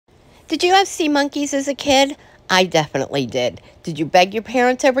Did you have sea monkeys as a kid? I definitely did. Did you beg your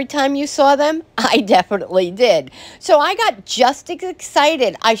parents every time you saw them? I definitely did. So I got just as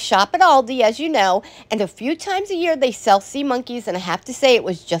excited. I shop at Aldi, as you know, and a few times a year they sell sea monkeys, and I have to say it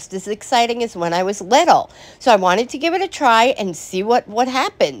was just as exciting as when I was little. So I wanted to give it a try and see what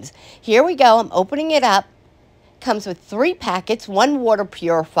happens. Here we go. I'm opening it up. Comes with 3 packets, 1 water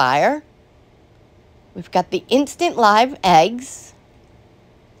purifier. We've got the instant live eggs.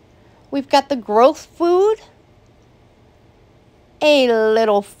 We've got the growth food, a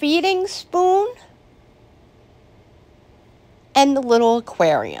little feeding spoon, and the little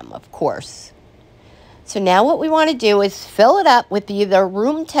aquarium, of course. So now what we want to do is fill it up with either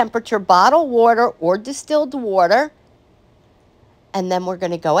room temperature bottled water or distilled water. And then we're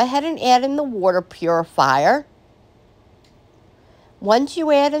going to go ahead and add in the water purifier. Once you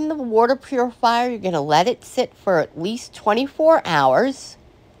add in the water purifier, you're going to let it sit for at least 24 hours.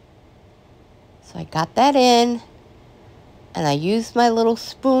 So I got that in, and I used my little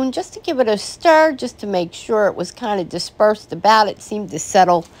spoon just to give it a stir, just to make sure it was kind of dispersed about. It seemed to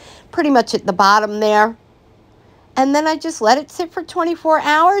settle pretty much at the bottom there. And then I just let it sit for 24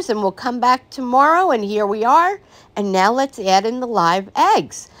 hours, and we'll come back tomorrow, and here we are. And now let's add in the live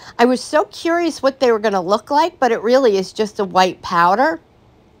eggs. I was so curious what they were going to look like, but it really is just a white powder.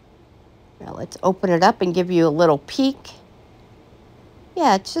 Now let's open it up and give you a little peek.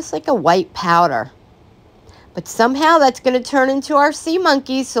 Yeah, it's just like a white powder. But somehow that's going to turn into our sea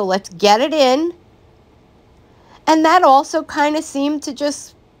monkeys, so let's get it in. And that also kind of seemed to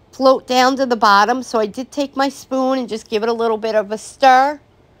just float down to the bottom, so I did take my spoon and just give it a little bit of a stir.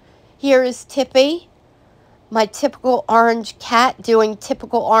 Here is Tippy, my typical orange cat, doing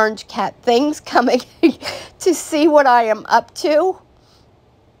typical orange cat things, coming to see what I am up to.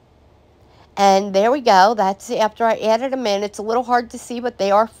 And there we go. That's after I added them in. It's a little hard to see, but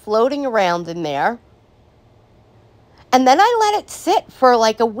they are floating around in there. And then I let it sit for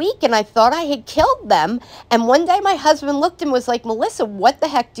like a week, and I thought I had killed them. And one day my husband looked and was like, Melissa, what the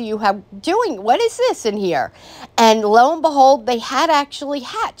heck do you have doing? What is this in here? And lo and behold, they had actually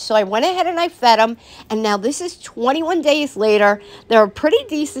hatched. So I went ahead and I fed them. And now this is 21 days later. They're a pretty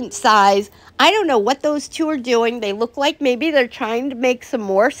decent size. I don't know what those 2 are doing. They look like maybe they're trying to make some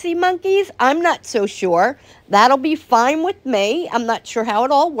more sea monkeys. I'm not so sure. That'll be fine with me. I'm not sure how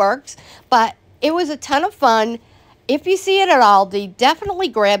it all works. But it was a ton of fun. If you see it at Aldi, definitely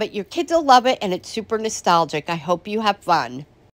grab it. Your kids will love it, and it's super nostalgic. I hope you have fun.